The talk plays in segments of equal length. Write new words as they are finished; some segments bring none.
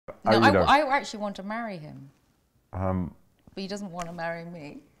No, I actually want to marry him. But he doesn't want to marry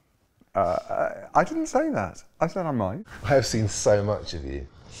me. I didn't say that. I said I might. I have seen so much of you.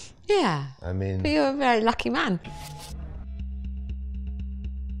 Yeah. I mean... But you're a very lucky man.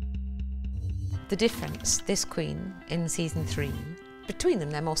 The difference, this queen in season 3, between them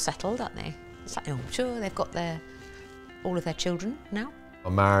they're more settled, aren't they? It's like, oh, sure, they've got all of their children now.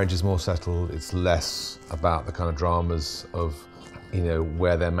 Our marriage is more settled. It's less about the kind of dramas of, you know,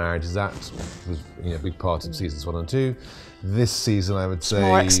 where their marriage is at. It was, you know, a big part of seasons 1 and 2. This season, I would say...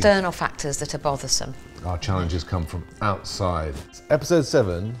 More external factors that are bothersome. Our challenges come from outside. Episode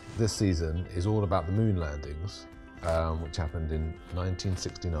 7 this season is all about the moon landings, which happened in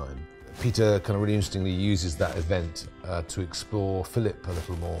 1969. Peter kind of really interestingly uses that event to explore Philip a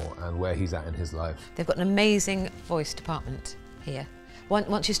little more and where he's at in his life. They've got an amazing voice department here.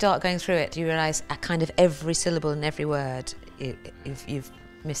 Once you start going through it, you realise at kind of every syllable and every word, you've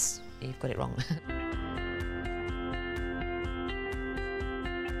got it wrong.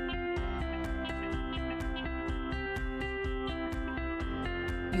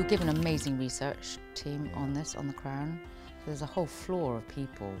 You're given an amazing research team on this, on The Crown. There's a whole floor of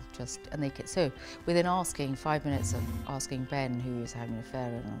people so within 5 minutes of asking Ben, who is having an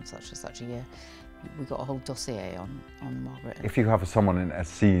affair on such and such a year, we got a whole dossier on Margaret. If you have someone in a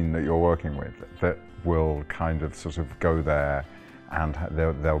scene that you're working with that will kind of sort of go there and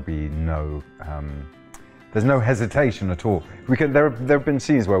there'll be no, there's no hesitation at all. There have been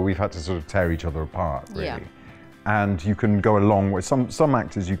scenes where we've had to sort of tear each other apart, really. Yeah. And you can go along with, some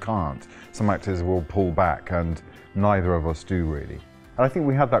actors you can't. Some actors will pull back and neither of us do really. And I think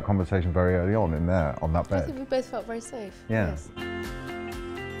we had that conversation very early on in there, on that bed. I think we both felt very safe. Yeah. Yes.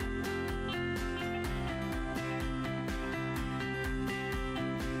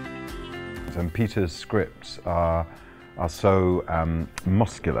 And Peter's scripts are so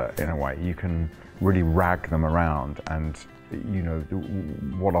muscular in a way. You can really rag them around, and you know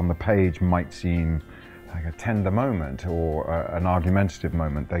what on the page might seem like a tender moment or an argumentative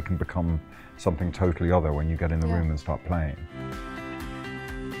moment, they can become something totally other when you get in the room and start playing.